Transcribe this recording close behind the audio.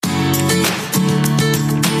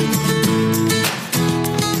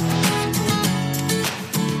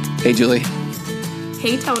Hey, Julie.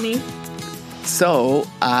 Hey, Tony. So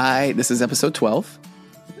this is episode 12,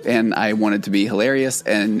 and I wanted to be hilarious,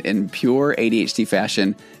 and in pure ADHD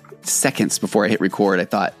fashion, seconds before I hit record, I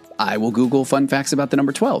thought I will Google fun facts about the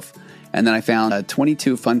number 12. And then I found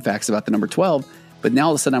 22 fun facts about the number 12, but now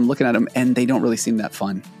all of a sudden I'm looking at them and they don't really seem that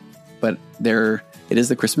fun. But it is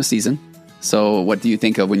the Christmas season. So what do you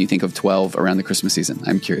think of when you think of 12 around the Christmas season?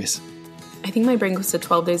 I'm curious. I think my brain goes to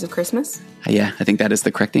 12 Days of Christmas. Yeah, I think that is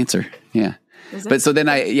the correct answer. Yeah. But then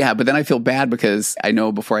I feel bad because I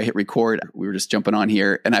know before I hit record, we were just jumping on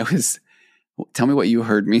here and tell me what you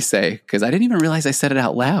heard me say, because I didn't even realize I said it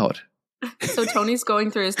out loud. So Tony's going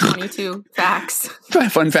through his 22 facts.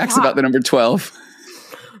 Fun facts about the number 12.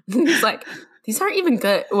 He's like, these aren't even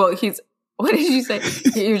good. Well, what did you say?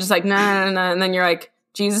 You're just like, nah. And then you're like,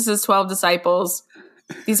 Jesus' 12 disciples.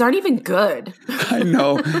 These aren't even good. I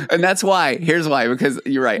know. And that's why. Here's why. Because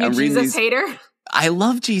you're right. I'm reading Jesus hater? I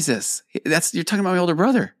love Jesus. You're talking about my older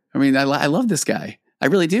brother. I mean, I love this guy. I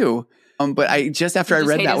really do. But after I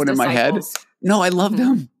read that one in my head. No, I loved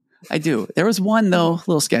him. I do. There was one, though, a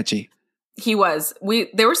little sketchy. He was.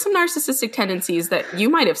 There were some narcissistic tendencies that you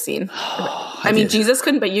might have seen. I mean, Jesus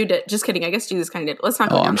couldn't, but you did. Just kidding. I guess Jesus kind of did. Let's not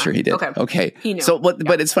go down I'm that. sure he did. Okay. He knew. So,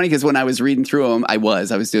 but it's funny because when I was reading through them, I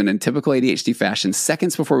was doing in typical ADHD fashion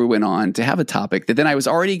seconds before we went on to have a topic that then I was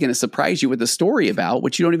already going to surprise you with a story about,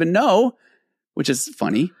 which you don't even know, which is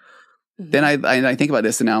funny. Mm-hmm. Then I think about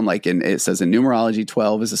this and now I'm like, and it says in numerology,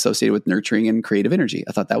 12 is associated with nurturing and creative energy.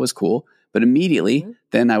 I thought that was cool. But immediately,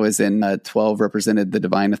 then I was in 12 represented the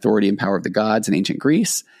divine authority and power of the gods in ancient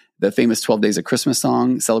Greece. The famous 12 Days of Christmas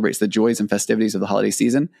song celebrates the joys and festivities of the holiday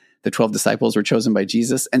season. The 12 disciples were chosen by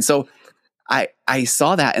Jesus. And so I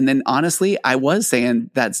saw that. And then honestly, I was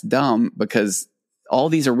saying that's dumb because all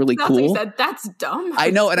these are really cool. You said, that's dumb.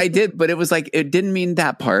 I know. And I did. But it was like, it didn't mean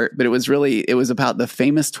that part. But it was about the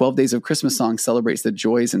famous 12 Days of Christmas song celebrates the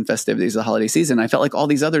joys and festivities of the holiday season. I felt like all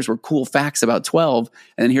these others were cool facts about 12.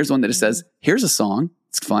 And then here's one that just says, here's a song.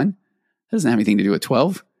 It's fun. It doesn't have anything to do with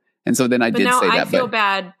 12. And so then I did say that. I feel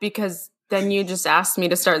bad because then you just asked me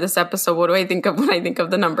to start this episode. What do I think of when I think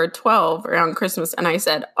of the number 12 around Christmas? And I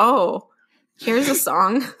said, oh, here's a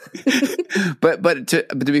song. but to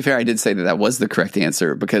be fair, I did say that was the correct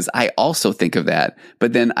answer because I also think of that.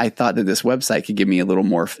 But then I thought that this website could give me a little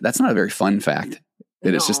more. That's not a very fun fact.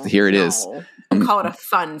 It's just here it is. Don't call it a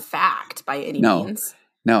fun fact by any means.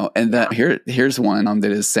 No, and here's one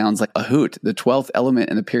that sounds like a hoot. The 12th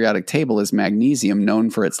element in the periodic table is magnesium,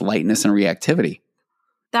 known for its lightness and reactivity.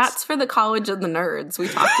 That's for the College of the Nerds we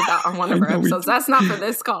talked about on one of our episodes. That's not for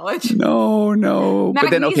this college. No.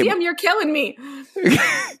 Magnesium, you're killing me.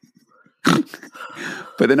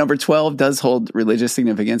 But the number 12 does hold religious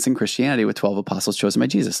significance in Christianity with 12 apostles chosen by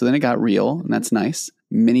Jesus. So then it got real, and that's nice.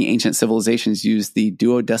 Many ancient civilizations used the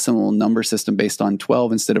duodecimal number system based on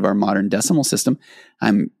 12 instead of our modern decimal system.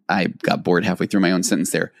 I got bored halfway through my own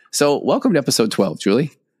sentence there. So welcome to episode 12,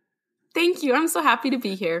 Julie. Thank you. I'm so happy to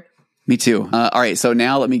be here. Me too. All right. So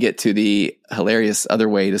now let me get to the hilarious other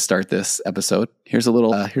way to start this episode. Here's a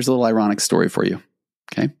little ironic story for you.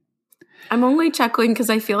 Okay. I'm only chuckling because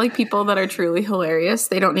I feel like people that are truly hilarious,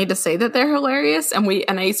 they don't need to say that they're hilarious.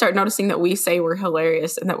 And I start noticing that we say we're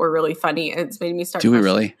hilarious and that we're really funny. And it's made me start. Do we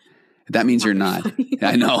really? That means you're not.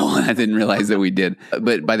 I know. I didn't realize that we did.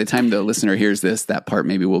 But by the time the listener hears this, that part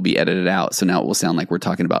maybe will be edited out. So now it will sound like we're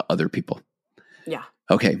talking about other people. Yeah.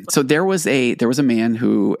 Okay. So there was a man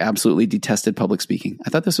who absolutely detested public speaking. I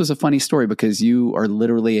thought this was a funny story because you are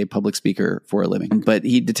literally a public speaker for a living. But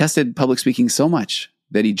he detested public speaking so much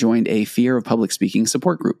that he joined a fear of public speaking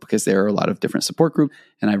support group because there are a lot of different support groups,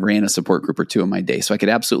 and I ran a support group or two in my day. So I could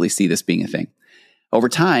absolutely see this being a thing. Over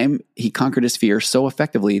time, he conquered his fear so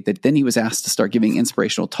effectively that then he was asked to start giving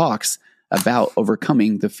inspirational talks about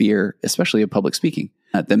overcoming the fear, especially of public speaking.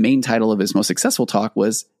 The main title of his most successful talk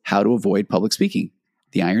was How to Avoid Public Speaking.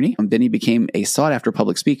 The irony? Then he became a sought-after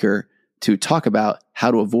public speaker to talk about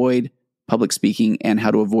how to avoid public speaking and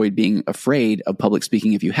how to avoid being afraid of public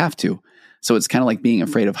speaking if you have to. So it's kind of like being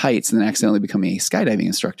afraid of heights and then accidentally becoming a skydiving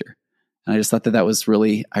instructor. And I just thought that was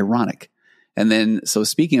really ironic. And then, so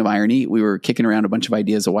speaking of irony, we were kicking around a bunch of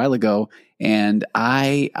ideas a while ago. And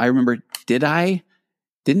I remember, didn't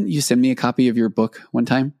you send me a copy of your book one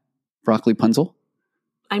time? Broccolipunzle?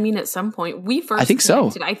 I mean, at some point I think so.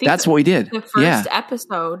 I think that's what we did. The first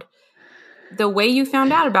episode, the way you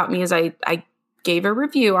found out about me is I gave a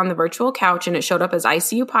review on the virtual couch and it showed up as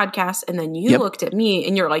ICU podcast. And then you looked at me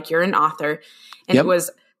and you're like, you're an author. And it was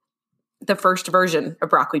the first version of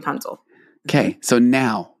Broccolipunzle. Okay. So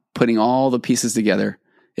now putting all the pieces together,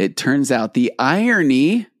 it turns out the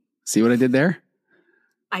irony, see what I did there?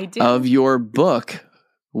 I did. Of your book,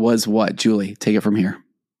 was what? Julie, take it from here.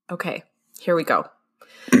 Okay, here we go.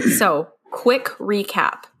 So, quick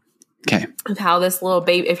recap. Okay. Of how this little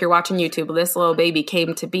baby, if you're watching YouTube, this little baby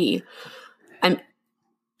came to be. I'm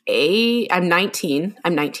 19.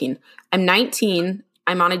 I'm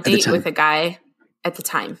on a date with a guy at the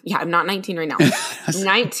time. Yeah, I'm not 19 right now. I'm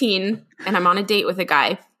 19 and I'm on a date with a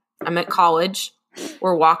guy. I'm at college.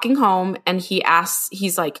 We're walking home and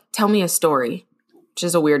he's like, tell me a story, which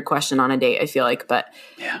is a weird question on a date, I feel like, but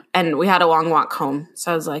yeah. And we had a long walk home.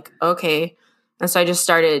 So I was like, okay. And so I just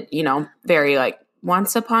started, very like,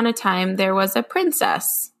 once upon a time, there was a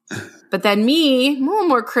princess. But then me, a little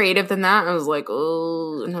more creative than that, I was like,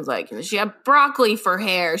 oh, and I was like, she had broccoli for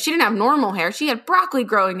hair. She didn't have normal hair. She had broccoli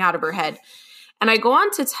growing out of her head. And I go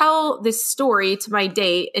on to tell this story to my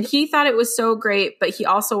date, and he thought it was so great, but he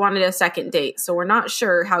also wanted a second date. So we're not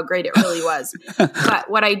sure how great it really was. But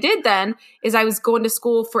what I did then is I was going to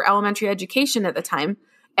school for elementary education at the time,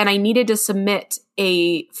 and I needed to submit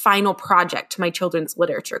a final project to my children's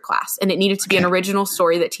literature class. And it needed to be an original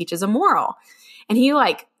story that teaches a moral. And he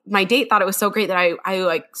my date thought it was so great that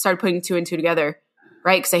I started putting two and two together,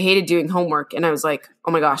 right? Because I hated doing homework. And I was like,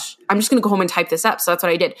 oh my gosh, I'm just going to go home and type this up. So that's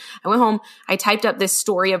what I did. I went home. I typed up this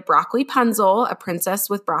story of Broccolipunzle, a princess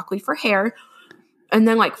with broccoli for hair. And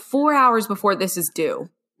then 4 hours before this is due,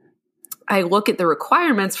 I look at the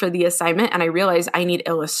requirements for the assignment and I realize I need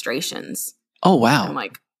illustrations. Oh, wow. I'm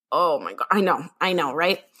like, oh my God. I know.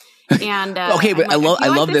 Right. And okay, but I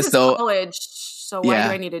love this though. College, so why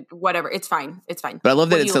do I need to, whatever. It's fine. But I love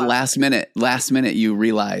that it's the last minute you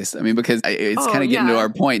realized. I mean, because it's kind of getting to our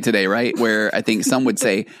point today, right? Where I think some would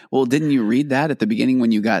say, well, didn't you read that at the beginning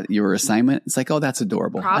when you got your assignment? It's like, oh, that's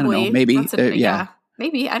adorable. Probably. I don't know. Maybe.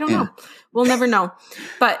 Maybe. I don't know. We'll never know.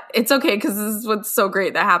 But it's okay because this is what's so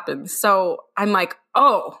great that happened. So I'm like,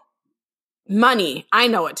 oh, money. I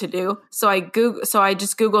know what to do. So I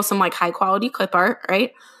just Google some high quality clip art,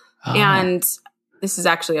 right? Oh. And this is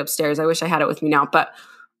actually upstairs. I wish I had it with me now, but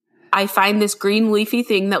I find this green leafy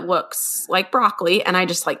thing that looks like broccoli, and I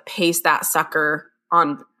just paste that sucker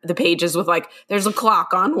on the pages with there's a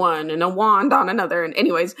clock on one and a wand on another. And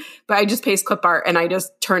anyways, but I just paste clip art and I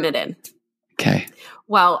just turn it in. Okay.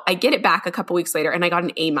 Well, I get it back a couple weeks later and I got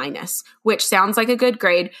an A-, which sounds like a good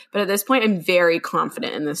grade. But at this point, I'm very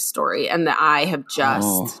confident in this story and that I have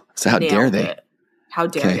just so how dare they? It. How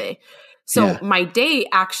dare they? So my date,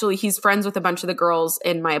 actually, he's friends with a bunch of the girls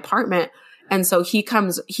in my apartment. And so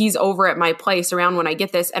he's over at my place around when I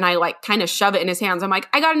get this. And I kind of shove it in his hands. I'm like,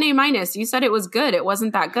 I got an A-. You said it was good. It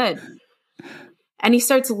wasn't that good. And he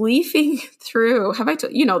starts leafing through. Have I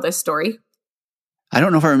told you know this story? I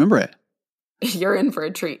don't know if I remember it. You're in for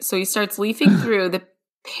a treat. So he starts leafing through the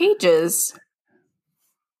pages.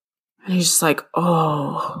 And he's just like,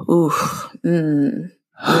 oh, oof. I'm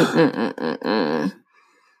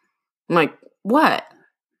like, what?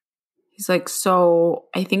 He's like, so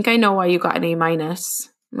I think I know why you got an A-. I'm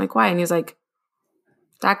like, why? And he's like,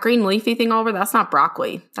 that green leafy thing over, that's not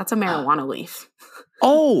broccoli. That's a marijuana leaf.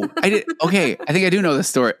 Oh, I did. Okay. I think I do know this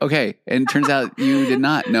story. Okay. And it turns out you did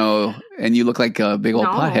not know, and you look like a big old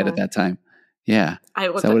pothead at that time. Yeah.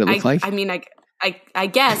 Is that what it looked like? I mean, I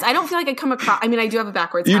guess. I don't feel like I come across, I mean, I do have a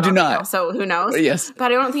backwards hat. You do not. Now, so who knows? Yes.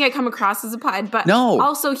 But I don't think I come across as a pod. But no.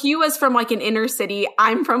 Also, he was from an inner city.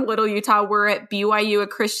 I'm from Little Utah. We're at BYU, a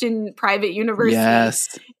Christian private university.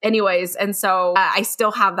 Yes. Anyways, and so I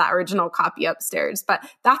still have that original copy upstairs. But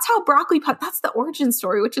that's how that's the origin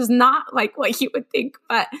story, which is not what you would think.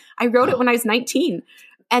 But I wrote it when I was 19.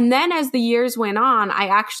 And then as the years went on, I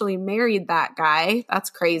actually married that guy.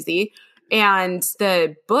 That's crazy. And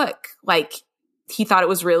the book, he thought it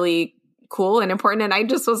was really cool and important. And I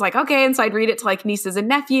just was like, okay. And so I'd read it to nieces and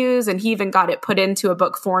nephews. And he even got it put into a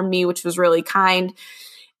book for me, which was really kind.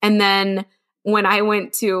 And then when I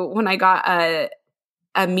got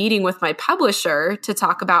a meeting with my publisher to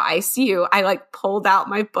talk about ICU, I pulled out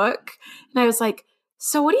my book and I was like,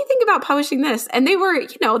 so what do you think about publishing this? And they were,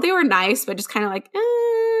 they were nice, but just kind of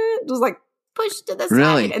it was pushed to the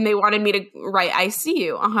side, and they wanted me to write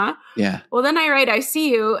ICU. Yeah. Well, then I write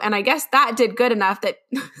ICU, and I guess that did good enough that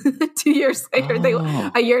 2 years later,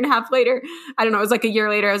 a year and a half later, I don't know, it was a year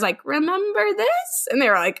later, I was like, remember this? And they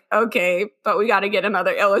were like, okay, but we got to get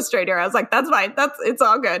another illustrator. I was like, that's fine. It's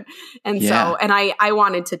all good. And so, and I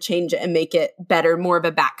wanted to change it and make it better, more of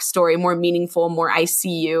a backstory, more meaningful, more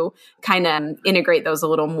ICU, kind of integrate those a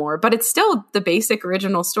little more, but it's still the basic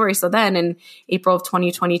original story. So then in April of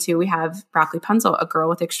 2022, we have Broccolipunzle, a girl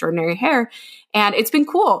with extraordinary hair. And it's been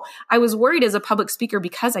cool. I was worried as a public speaker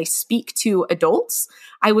because I speak to adults.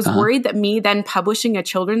 I was worried that me then publishing a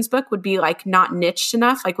children's book would be not niched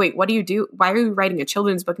enough. Wait, what do you do? Why are you writing a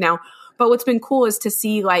children's book now? But what's been cool is to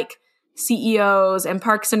see like CEOs and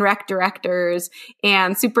Parks and Rec directors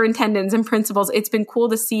and superintendents and principals. It's been cool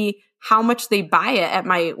to see how much they buy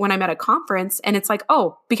it when I'm at a conference. And it's like,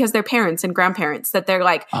 oh, because they're parents and grandparents, that they're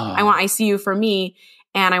like, I want ICU for me,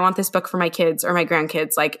 and I want this book for my kids or my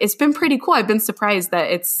grandkids. Like, it's been pretty cool. I've been surprised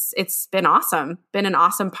that it's been awesome, been an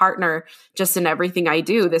awesome partner just in everything I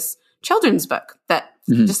do. This children's book that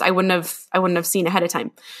just I wouldn't have seen ahead of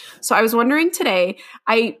time. So I was wondering today,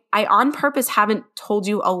 I on purpose haven't told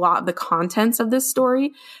you a lot of the contents of this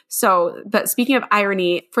story. So, but speaking of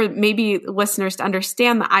irony, for maybe listeners to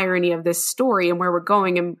understand the irony of this story and where we're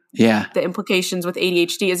going and the implications with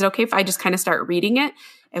ADHD, is it okay if I just kind of start reading it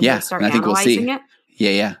and we'll start analyzing it?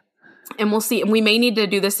 Yeah. And we'll see. And we may need to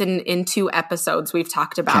do this in 2 episodes we've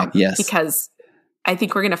talked about. Okay, yes. Because I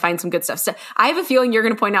think we're going to find some good stuff. So I have a feeling you're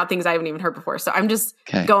going to point out things I haven't even heard before. So I'm just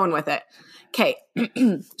going with it. Okay.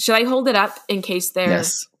 Should I hold it up in case they're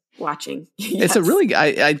watching? Yes. It's a really,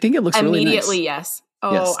 I think it looks really nice. Immediately, yes.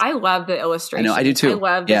 Oh, yes. I love the illustration. I know, I do too. I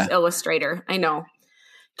love this illustrator. I know.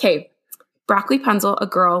 Okay. Broccolipunzle, a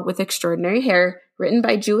girl with extraordinary hair, written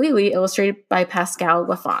by Julie Lee, illustrated by Pascal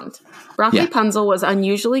Lafond. Broccolipunzle was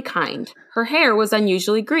unusually kind. Her hair was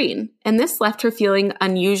unusually green, and this left her feeling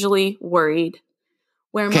unusually worried.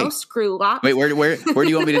 Where most grew locks. Wait, where do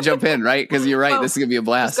you want me to jump in? Right, because you're right. This is gonna be a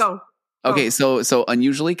blast. Let's go. Okay, so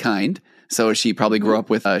unusually kind. So she probably grew up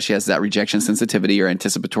with she has that rejection sensitivity or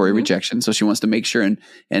anticipatory rejection. So she wants to make sure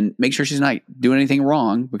and make sure she's not doing anything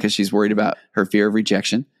wrong because she's worried about her fear of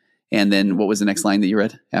rejection. And then what was the next line that you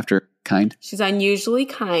read after kind? She's unusually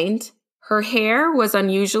kind. Her hair was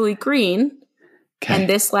unusually green, and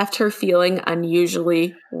this left her feeling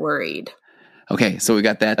unusually worried. Okay, so we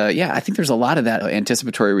got that. I think there's a lot of that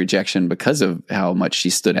anticipatory rejection because of how much she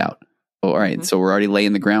stood out. Oh, all right, so we're already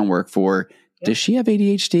laying the groundwork for, does she have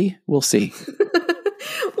ADHD? We'll see.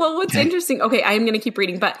 Well, what's interesting, I am going to keep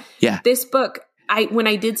reading, but this book, when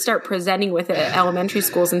I did start presenting with it at elementary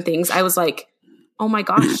schools and things, I was like, oh my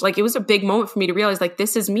gosh, like it was a big moment for me to realize like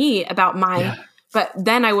this is me about but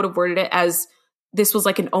then I would have worded it as this was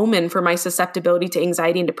like an omen for my susceptibility to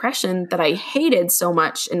anxiety and depression that I hated so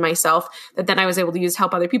much in myself that then I was able to use to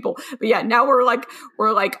help other people. But now we're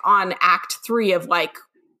like on act 3 of like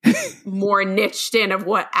more niched in of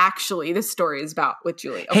what actually this story is about with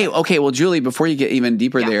Julie. Okay. Well, Julie, before you get even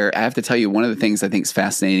deeper there, I have to tell you one of the things I think is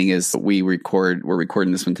fascinating is we're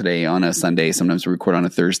recording this one today on a Sunday. Sometimes we record on a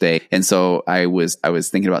Thursday. And so I was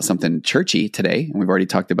thinking about something churchy today, and we've already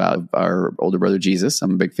talked about our older brother, Jesus.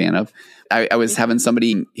 I'm a big fan of. I was having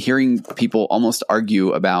somebody hearing people almost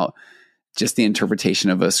argue about just the interpretation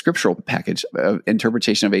of a scriptural passage,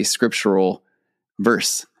 interpretation of a scriptural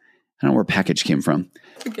verse. I don't know where package came from.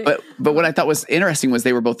 Okay. But what I thought was interesting was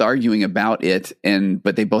they were both arguing about it,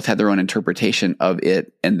 but they both had their own interpretation of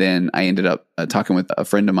it. And then I ended up talking with a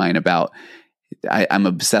friend of mine about, I'm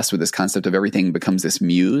obsessed with this concept of everything becomes this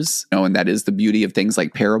muse, and that is the beauty of things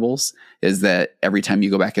like parables, is that every time you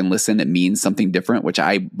go back and listen, it means something different, which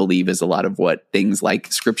I believe is a lot of what things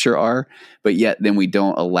like scripture are. But yet then we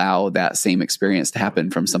don't allow that same experience to happen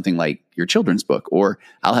from something like your children's book. Or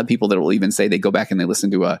I'll have people that will even say they go back and they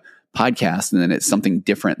listen to a podcast and then it's something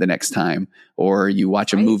different the next time, or you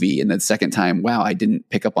watch a movie and the second time, wow, I didn't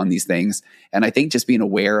pick up on these things. And I think just being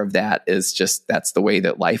aware of that is just, that's the way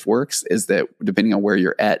that life works, is that depending on where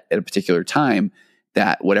you're at a particular time,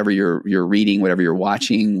 that whatever you're reading, whatever you're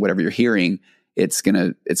watching, whatever you're hearing, it's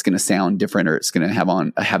gonna sound different, or it's gonna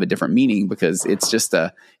have a different meaning, because it's just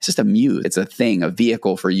a muse. It's a thing, a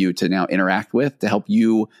vehicle for you to now interact with to help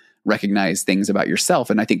you recognize things about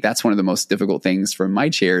yourself. And I think that's one of the most difficult things from my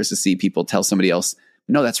chair, is to see people tell somebody else,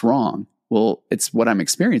 no, that's wrong. Well, it's what I'm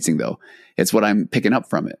experiencing though. It's what I'm picking up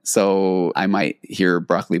from it. So I might hear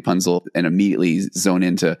Broccolipunzle and immediately zone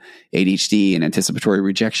into ADHD and anticipatory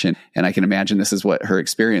rejection. And I can imagine this is what her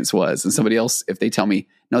experience was. And somebody else, if they tell me,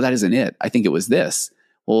 no, that isn't it, I think it was this.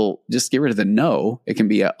 Well, just get rid of the no. It can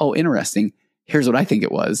be oh, interesting. Here's what I think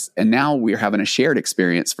it was. And now we're having a shared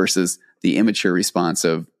experience versus the immature response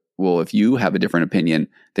of, well, if you have a different opinion,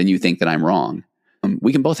 then you think that I'm wrong.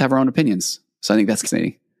 We can both have our own opinions. So I think that's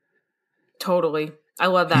fascinating. Totally. I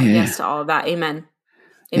love that. Yeah. Yes to all of that. Amen.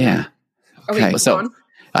 Yeah. Okay. So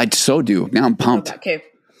I so do. Now I'm pumped.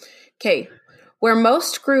 Okay. Where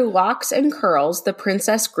most grew locks and curls, the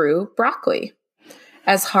princess grew broccoli.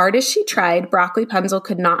 As hard as she tried, Broccolipunzle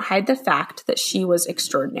could not hide the fact that she was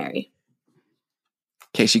extraordinary.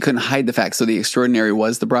 Okay. She couldn't hide the fact. So the extraordinary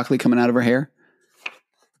was the broccoli coming out of her hair?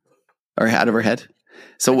 Or out of her head.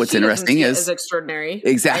 So what's interesting is extraordinary.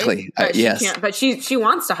 Exactly. Right? Yes. But she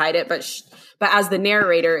wants to hide it, but as the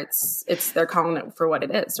narrator, it's they're calling it for what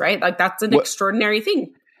it is, right? Like that's an extraordinary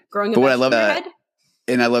thing. growing a But what I vegetable love in your head.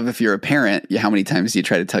 And I love if you're a parent, how many times do you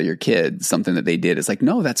try to tell your kid something that they did? It's like,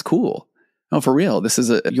 no, that's cool. No, for real.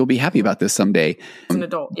 You'll be happy about this someday. As an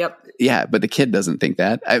adult. Yep. Yeah. But the kid doesn't think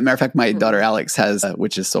that. Matter of fact, my daughter Alex has,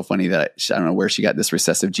 which is so funny that I don't know where she got this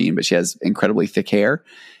recessive gene, but she has incredibly thick hair.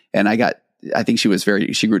 And I think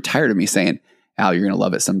she grew tired of me saying, Al, you're going to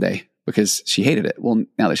love it someday, because she hated it. Well,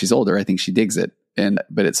 now that she's older, I think she digs it.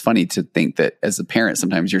 But it's funny to think that as a parent,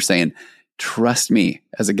 sometimes you're saying, trust me,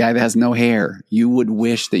 as a guy that has no hair, you would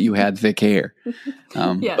wish that you had thick hair.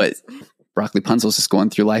 Yes. But Broccolipunzle's just going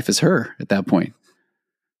through life as her at that point.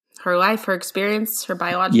 Her life, her experience, her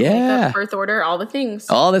biological makeup, birth order, all the things.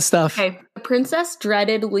 All this stuff. Okay. The princess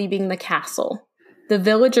dreaded leaving the castle. The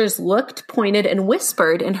villagers looked, pointed, and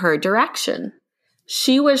whispered in her direction.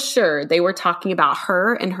 She was sure they were talking about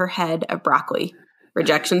her and her head of broccoli.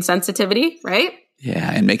 Rejection sensitivity, right?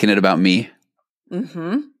 Yeah, and making it about me.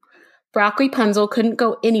 Mm-hmm. Broccolipunzle couldn't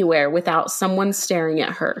go anywhere without someone staring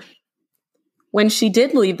at her. When she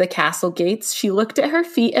did leave the castle gates, she looked at her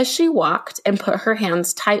feet as she walked and put her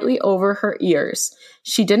hands tightly over her ears.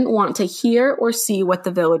 She didn't want to hear or see what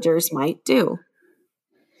the villagers might do.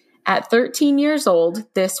 At 13 years old,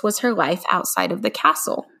 this was her life outside of the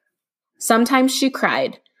castle. Sometimes she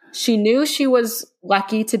cried. She knew she was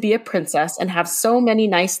lucky to be a princess and have so many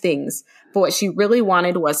nice things, but what she really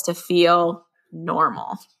wanted was to feel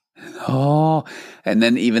normal. Oh, and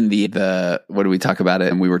then even the what do we talk about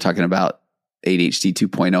it? And we were talking about ADHD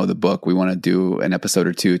 2.0, the book. We want to do an episode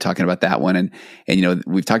or two talking about that one. And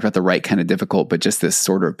we've talked about the right kind of difficult, but just this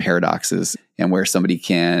sort of paradoxes, and where somebody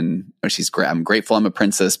I'm grateful I'm a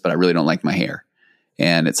princess, but I really don't like my hair.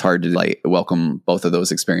 And it's hard to welcome both of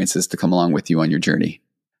those experiences to come along with you on your journey.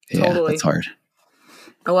 Yeah, totally. That's hard.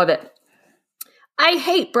 I love it. I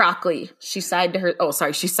hate broccoli. She sighed to her. Oh,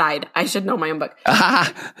 sorry. She sighed. I should know my own book.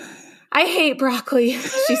 I hate broccoli.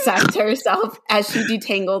 She sighed to herself as she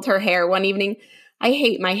detangled her hair one evening. I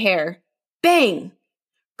hate my hair. Bang!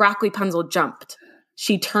 Broccolipunzle jumped.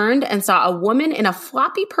 She turned and saw a woman in a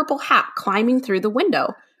floppy purple hat climbing through the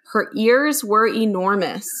window. Her ears were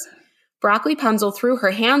enormous. Broccolipunzle threw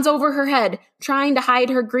her hands over her head, trying to hide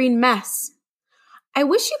her green mess. I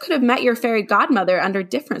wish you could have met your fairy godmother under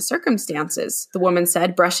different circumstances, the woman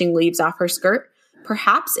said, brushing leaves off her skirt.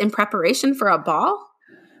 Perhaps in preparation for a ball?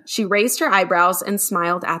 She raised her eyebrows and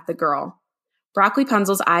smiled at the girl.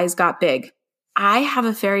 Broccolipunzle's eyes got big. I have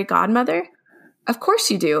a fairy godmother? Of course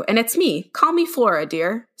you do, and it's me. Call me Flora,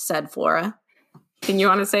 dear, said Flora. Can you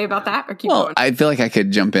want to say about that or keep going? I feel like I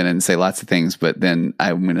could jump in and say lots of things, but then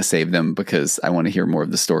I'm going to save them because I want to hear more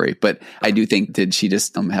of the story. But I do think, did she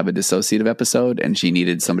just have a dissociative episode and she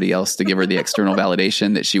needed somebody else to give her the external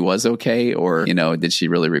validation that she was okay? Or, did she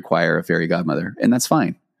really require a fairy godmother? And that's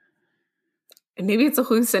fine. And maybe it's a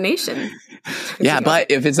hallucination. Yeah,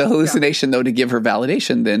 but if it's a hallucination, though, to give her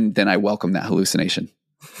validation, then I welcome that hallucination.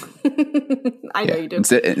 I know you do.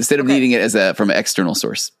 Instead of needing it from an external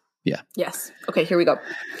source. Yeah. Yes. Okay, here we go.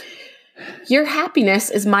 Your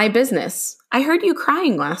happiness is my business. I heard you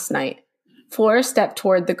crying last night. Flora stepped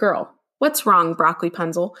toward the girl. What's wrong,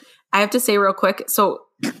 Broccolipunzle? I have to say real quick. So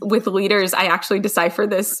with leaders, I actually decipher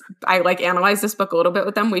this. I analyze this book a little bit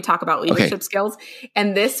with them. We talk about leadership skills.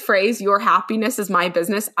 And this phrase, your happiness is my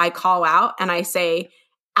business, I call out and I say,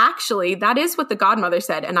 actually, that is what the godmother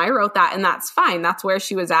said. And I wrote that, and that's fine. That's where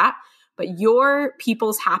she was at. But your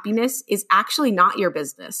people's happiness is actually not your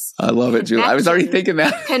business. I love it, Julie. I was already thinking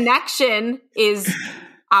that. Connection is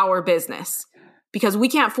our business because we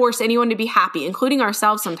can't force anyone to be happy, including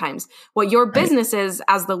ourselves sometimes. What your business is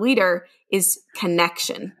as the leader is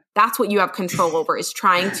connection. That's what you have control over, is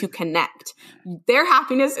trying to connect. Their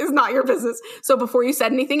happiness is not your business. So before you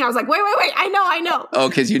said anything, I was like, wait. I know. Oh,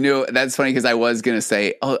 because you knew. That's funny because I was going to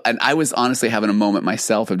say, and I was honestly having a moment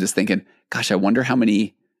myself of just thinking, gosh, I wonder how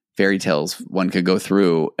many fairy tales one could go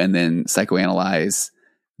through and then psychoanalyze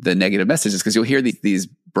the negative messages, because you'll hear these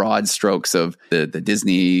broad strokes of the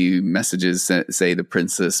Disney messages say the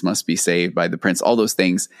princess must be saved by the prince, all those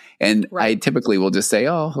things. And I typically will just say,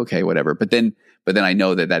 oh, okay, whatever. But then I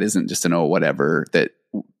know that isn't just an, oh, whatever, that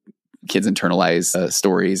kids internalize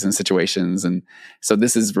stories and situations. And so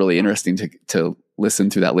this is really interesting to listen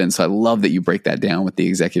through that lens. So I love that you break that down with the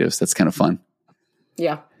executives. That's kind of fun.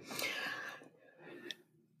 Yeah.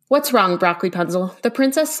 What's wrong, Broccolipunzle? The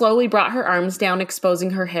princess slowly brought her arms down,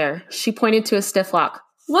 exposing her hair. She pointed to a stiff lock.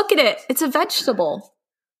 Look at it. It's a vegetable.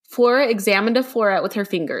 Flora examined a floret with her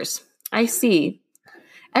fingers. I see.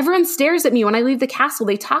 Everyone stares at me when I leave the castle.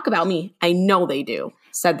 They talk about me. I know they do,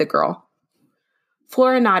 said the girl.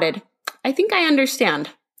 Flora nodded. I think I understand.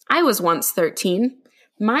 I was once 13.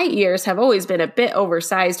 My ears have always been a bit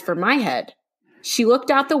oversized for my head. She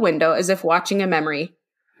looked out the window as if watching a memory.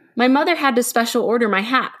 My mother had to special order my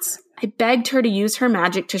hats. I begged her to use her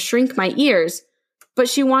magic to shrink my ears, but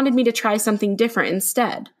she wanted me to try something different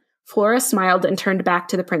instead. Flora smiled and turned back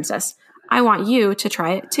to the princess. I want you to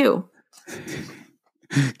try it too.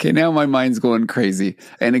 Okay, now my mind's going crazy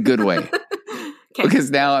in a good way.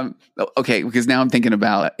 Because now I'm thinking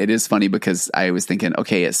about, it is funny because I was thinking,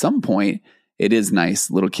 okay, at some point it is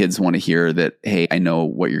nice. Little kids want to hear that, hey, I know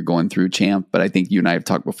what you're going through, champ. But I think you and I have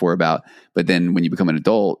talked before about, but then when you become an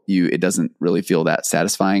adult, it doesn't really feel that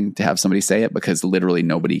satisfying to have somebody say it because literally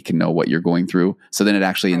nobody can know what you're going through. So then it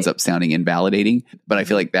actually ends up sounding invalidating. But I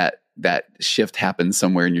feel like that shift happens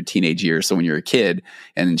somewhere in your teenage years. So when you're a kid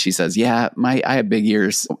and she says, yeah, I have big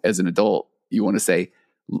ears as an adult, you want to say,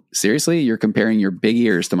 seriously, you're comparing your big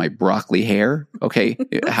ears to my broccoli hair? Okay.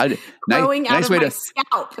 Growing out of my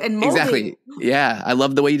scalp and molding. Exactly. Yeah. I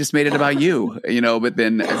love the way you just made it about you, but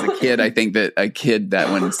then as a kid, I think that a kid,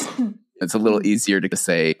 it's a little easier to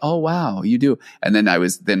say, oh, wow, you do. And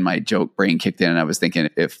then my joke brain kicked in and I was thinking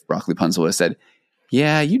if Broccolipunzle would have said,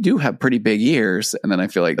 yeah, you do have pretty big ears. And then I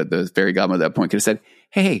feel like the fairy godmother at that point could have said,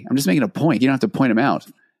 hey, I'm just making a point. You don't have to point them out.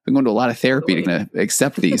 I'm going to a lot of therapy to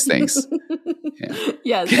accept these things.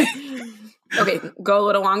 Yeah. Yes. Okay, go a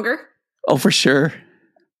little longer. Oh, for sure.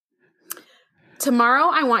 Tomorrow,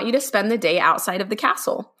 I want you to spend the day outside of the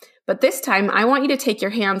castle. But this time, I want you to take your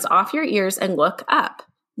hands off your ears and look up.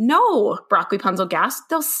 No, Broccolipunzle gasped.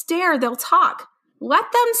 They'll stare. They'll talk. Let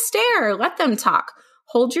them stare. Let them talk.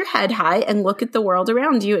 Hold your head high and look at the world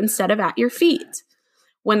around you instead of at your feet.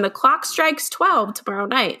 When the clock strikes 12 tomorrow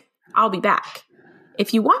night, I'll be back.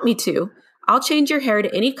 If you want me to, I'll change your hair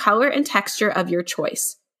to any color and texture of your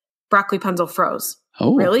choice. Broccolipunzle froze.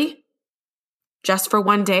 Oh. Really? Just for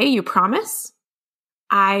one day, you promise?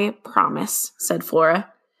 I promise, said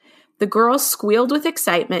Flora. The girl squealed with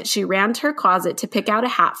excitement. She ran to her closet to pick out a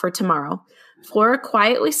hat for tomorrow. Flora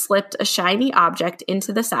quietly slipped a shiny object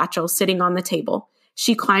into the satchel sitting on the table.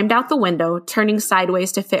 She climbed out the window, turning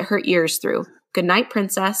sideways to fit her ears through. Good night,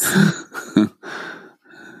 princess.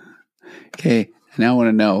 Okay. Now I want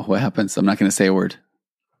to know what happens. I'm not going to say a word.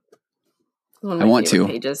 I want to.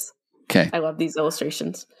 Pages. Okay. I love these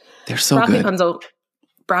illustrations. They're so good.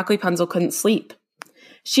 Broccolipunzle couldn't sleep.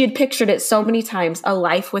 She had pictured it so many times, a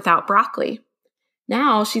life without broccoli.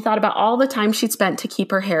 Now she thought about all the time she'd spent to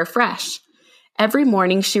keep her hair fresh. Every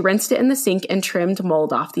morning she rinsed it in the sink and trimmed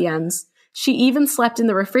mold off the ends. She even slept in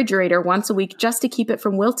the refrigerator once a week just to keep it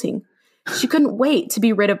from wilting. She couldn't wait to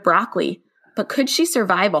be rid of broccoli. But could she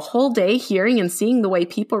survive a whole day hearing and seeing the way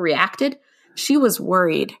people reacted? She was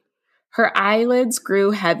worried. Her eyelids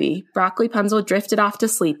grew heavy. Broccolipunzle drifted off to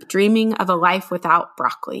sleep, dreaming of a life without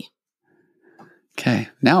broccoli. Okay.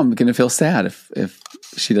 Now I'm going to feel sad if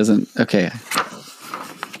she doesn't. Okay.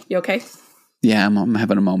 You okay? Yeah, I'm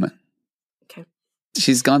having a moment. Okay.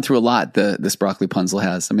 She's gone through a lot, this Broccolipunzle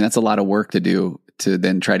has. I mean, that's a lot of work to do to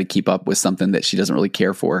then try to keep up with something that she doesn't really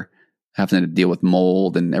care for. Having to deal with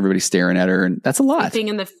mold and everybody staring at her. And that's a lot. Sleeping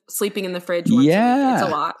in the fridge. Once a week. It's a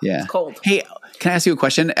lot. Yeah. It's cold. Hey, can I ask you a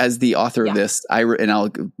question? As the author of this,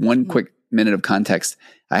 one quick minute of context.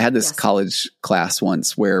 I had this college class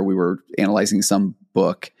once where we were analyzing some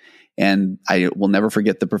book, and I will never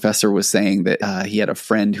forget the professor was saying that he had a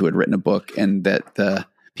friend who had written a book, and that the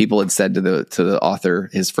people had said to the author,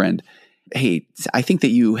 his friend, hey, I think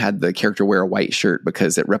that you had the character wear a white shirt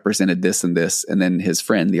because it represented this and this. And then his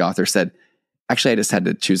friend, the author, said, actually, I just had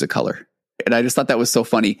to choose a color. And I just thought that was so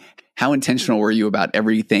funny. How intentional were you about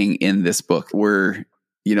everything in this book? Were,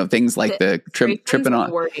 things like the tripping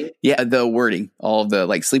on. Yeah, the wording, all of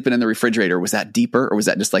the sleeping in the refrigerator. Was that deeper, or was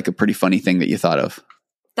that just like a pretty funny thing that you thought of?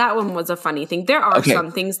 That one was a funny thing. There are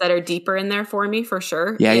some things that are deeper in there for me, for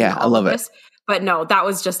sure. Yeah, I love it. But no, that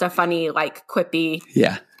was just a funny, quippy.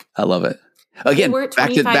 Yeah. I love it. Again,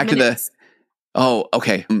 back to the. Oh,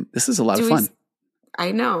 okay. This is a lot of fun.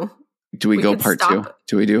 I know. Do we go part two?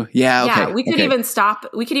 Do we do? Yeah. Okay. Yeah. We could even stop.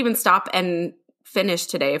 We could even stop and finish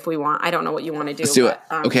today if we want. I don't know what you want to do. Let's do it.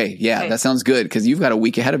 Okay. Yeah. Okay. That sounds good. Cause you've got a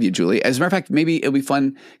week ahead of you, Julie. As a matter of fact, maybe it'll be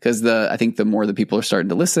fun because I think the more the people are starting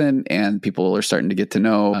to listen and people are starting to get to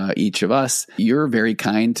know each of us, you're very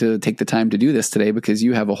kind to take the time to do this today because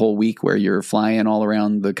you have a whole week where you're flying all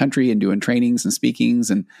around the country and doing trainings and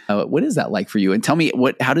speakings. And what is that like for you? And tell me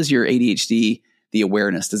how does your ADHD, the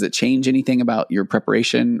awareness, does it change anything about your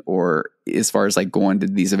preparation or as far as going to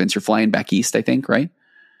these events? You're flying back east, I think, right?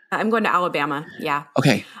 I'm going to Alabama. Yeah.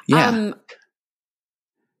 Okay. Yeah.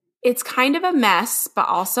 It's kind of a mess, but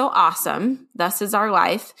also awesome. Thus is our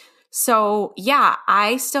life. So yeah,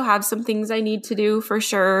 I still have some things I need to do for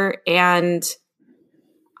sure. And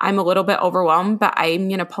I'm a little bit overwhelmed, but I'm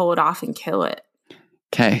going to pull it off and kill it.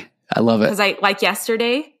 Okay. I love it. Because like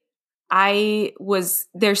yesterday,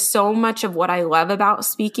 there's so much of what I love about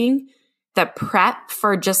speaking. The prep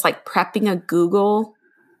for just like prepping a Google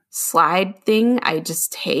slide thing, I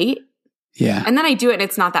just hate. Yeah. And then I do it and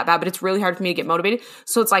it's not that bad, but it's really hard for me to get motivated.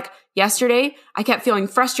 So it's like yesterday, I kept feeling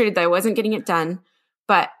frustrated that I wasn't getting it done,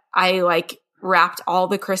 but I like wrapped all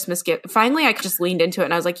the Christmas gifts. Finally, I just leaned into it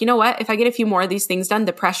and I was like, you know what? If I get a few more of these things done,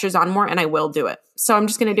 the pressure's on more and I will do it. So I'm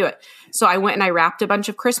just going to do it. So I went and I wrapped a bunch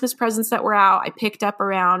of Christmas presents that were out. I picked up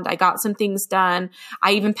around. I got some things done.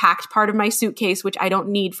 I even packed part of my suitcase, which I don't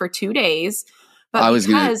need for 2 days. But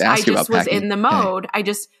because I just was in the mode, I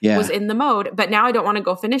just was in the mode. But now I don't want to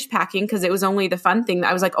go finish packing because it was only the fun thing.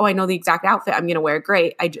 I was like, oh, I know the exact outfit I'm going to wear.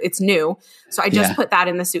 Great. It's new. So I just put that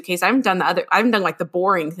in the suitcase. I haven't done like the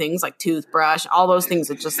boring things like toothbrush, all those things.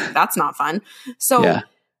 That's not fun. So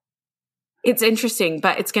it's interesting,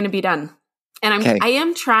 but it's going to be done. And I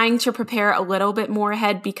am trying to prepare a little bit more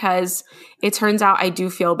ahead because it turns out I do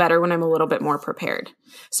feel better when I'm a little bit more prepared.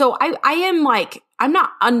 So I am like, I'm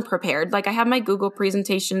not unprepared. Like I have my Google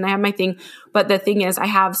presentation, I have my thing, but the thing is I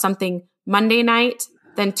have something Monday night,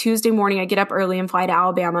 then Tuesday morning I get up early and fly to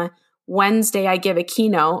Alabama. Wednesday I give a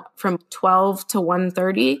keynote from 12 to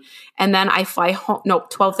 1:30 and then I fly home,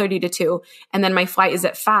 12:30 to 2. And then my flight is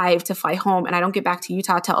at 5 to fly home and I don't get back to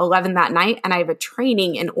Utah till 11 that night. And I have a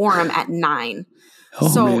training in Orem at 9.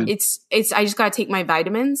 Man. It's I just got to take my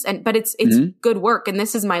vitamins but it's good work. And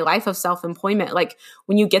this is my life of self-employment. Like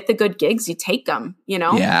when you get the good gigs, you take them, you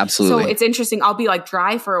know? Yeah, absolutely. So it's interesting. I'll be like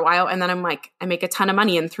dry for a while. And then I'm like, I make a ton of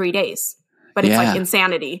money in 3 days, but it's like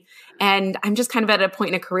insanity. And I'm just kind of at a point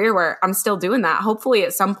in a career where I'm still doing that. Hopefully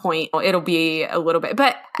at some point it'll be a little bit,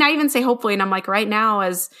 but I even say hopefully. And I'm like right now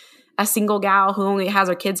as a single gal who only has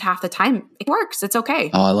her kids half the time, it works. It's okay.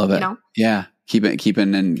 Oh, I love it. You know? Yeah.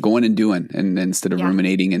 Keeping and going and doing and instead of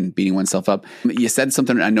ruminating and beating oneself up. You said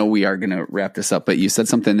something, I know we are going to wrap this up, but you said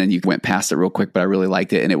something and you went past it real quick, but I really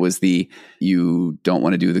liked it. And it was you don't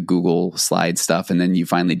want to do the Google slide stuff. And then you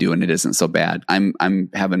finally do, and it isn't so bad. I'm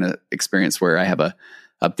having an experience where I have a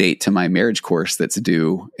update to my marriage course that's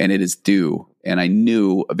due, and it is due. And I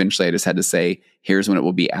knew eventually I just had to say, here's when it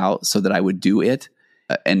will be out so that I would do it.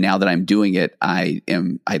 And now that I'm doing it, I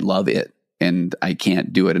love it. And I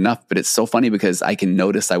can't do it enough. But it's so funny because I can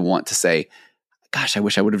notice I want to say, gosh, I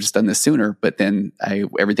wish I would have just done this sooner. But then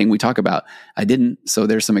everything we talk about, I didn't. So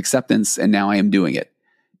there's some acceptance and now I am doing it.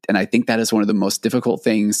 And I think that is one of the most difficult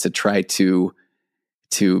things to try to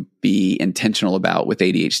be intentional about with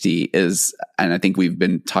ADHD is, and I think we've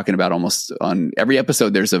been talking about almost on every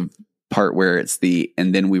episode, there's a part where it's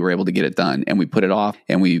and then we were able to get it done and we put it off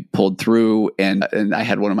and we pulled through. And I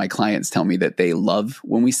had one of my clients tell me that they love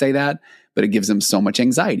when we say that, but it gives them so much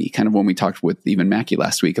anxiety, kind of when we talked with even Mackie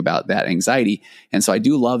last week about that anxiety. And so I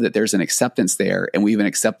do love that there's an acceptance there. And we even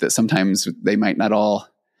accept that sometimes they might not all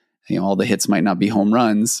the hits might not be home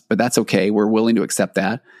runs, but that's okay. We're willing to accept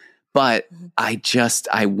that. But I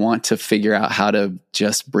want to figure out how to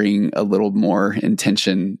just bring a little more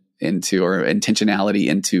intentionality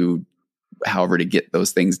into however to get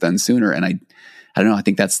those things done sooner. And I don't know. I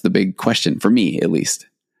think that's the big question for me, at least.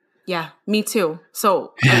 Yeah, me too.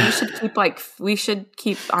 So we should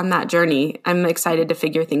keep on that journey. I'm excited to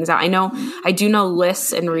figure things out. I do know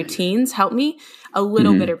lists and routines help me a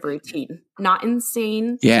little bit of routine, not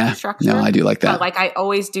insane structure. No, I do like that. But like I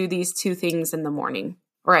always do these 2 things in the morning,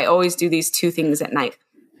 or I always do these 2 things at night.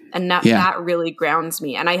 And that really grounds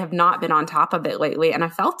me. And I have not been on top of it lately. And I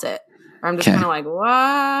felt it. Or I'm just kind of like,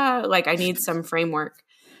 what? Like I need some framework.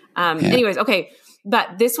 Anyways, okay.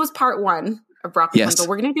 But this was part 1 of Broccolipunzle.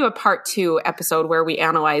 We're going to do a part 2 episode where we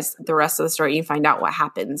analyze the rest of the story and find out what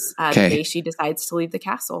happens the day she decides to leave the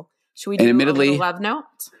castle. Should we do a little love note?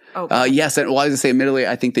 Yes. And I was going to say, admittedly,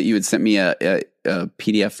 I think that you had sent me a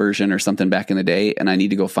PDF version or something back in the day, and I need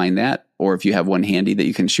to go find that. Or if you have one handy that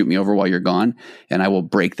you can shoot me over while you're gone, and I will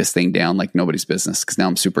break this thing down like nobody's business. Because now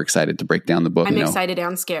I'm super excited to break down the book. I'm excited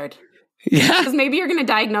and scared. Yeah, because maybe you're going to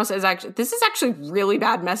diagnose it as this is actually really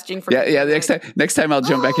bad messaging for yeah. Next time I'll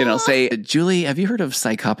jump back in and I'll say, Julie, have you heard of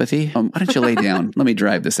psychopathy? Why don't you lay down? Let me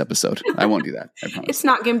drive this episode. I won't do that. I promise. It's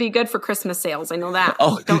not going to be good for Christmas sales. I know that.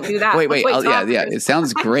 Don't do that. Wait. It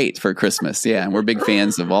sounds great for Christmas. Yeah, and we're big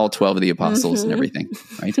fans of all 12 of the apostles and everything.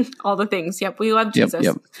 Right? All the things. Yep, we love Jesus.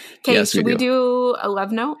 Yep. Okay, yes, should we do a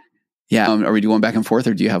love note? Yeah. Are we doing back and forth,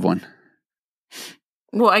 or do you have one?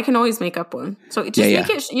 Well, I can always make up one. So just make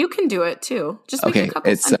it. You can do it too. Just make a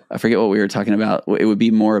couple. I forget what we were talking about. It would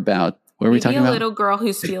be more about what are we talking about? A little girl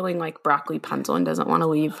who's feeling like Broccolipunzle and doesn't want to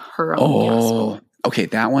leave her own castle. Okay,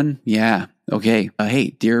 that one. Yeah. Okay. Hey,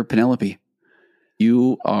 dear Penelope,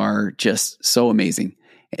 you are just so amazing,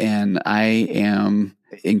 And I am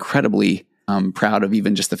incredibly proud of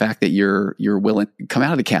even just the fact that you're willing to come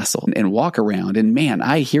out of the castle and walk around. And man,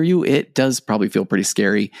 I hear you. It does probably feel pretty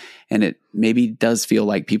scary. And it maybe does feel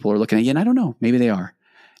like people are looking at you. And I don't know, maybe they are.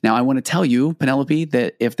 Now, I want to tell you, Penelope,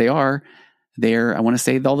 that if they are, I want to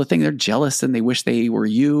say all the thing, they're jealous and they wish they were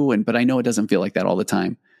you. But I know it doesn't feel like that all the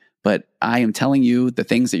time. But I am telling you, the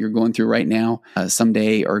things that you're going through right now,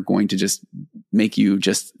 someday are going to just make you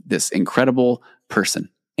just this incredible person.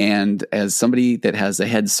 And as somebody that has a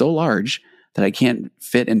head so large that I can't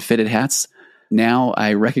fit in fitted hats, now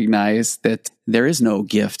I recognize that there is no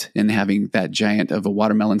gift in having that giant of a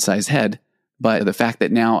watermelon-sized head. But the fact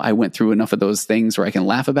that now I went through enough of those things where I can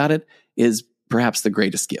laugh about it is perhaps the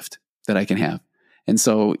greatest gift that I can have. And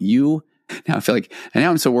so now I feel like, and now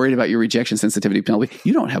I'm so worried about your rejection sensitivity, Penelope.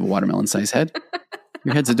 You don't have a watermelon-sized head.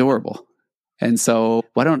 Your head's adorable. And so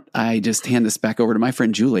why don't I just hand this back over to my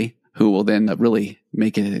friend Julie, who will then really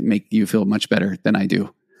make you feel much better than I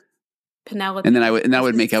do. Penelope. And then I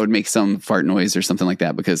would make some fart noise or something like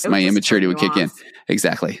that because my immaturity would kick in.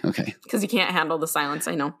 Exactly. Okay. Because you can't handle the silence.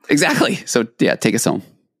 I know. Exactly. So yeah, take us home.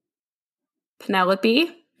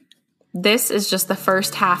 Penelope, this is just the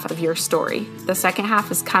first half of your story. The second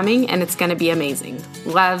half is coming and it's going to be amazing.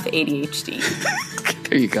 Love, ADHD.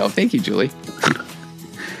 There you go. Thank you, Julie.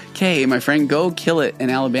 Okay, my friend, go kill it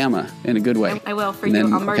in Alabama in a good way. I will for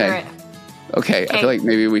you. I'll murder it. Okay. I feel like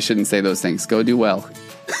maybe we shouldn't say those things. Go do well.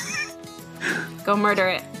 Go murder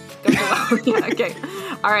it. Go do well. Yeah, okay.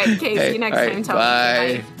 All right, okay. See you next time.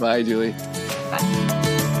 Bye. Bye, Julie. Bye.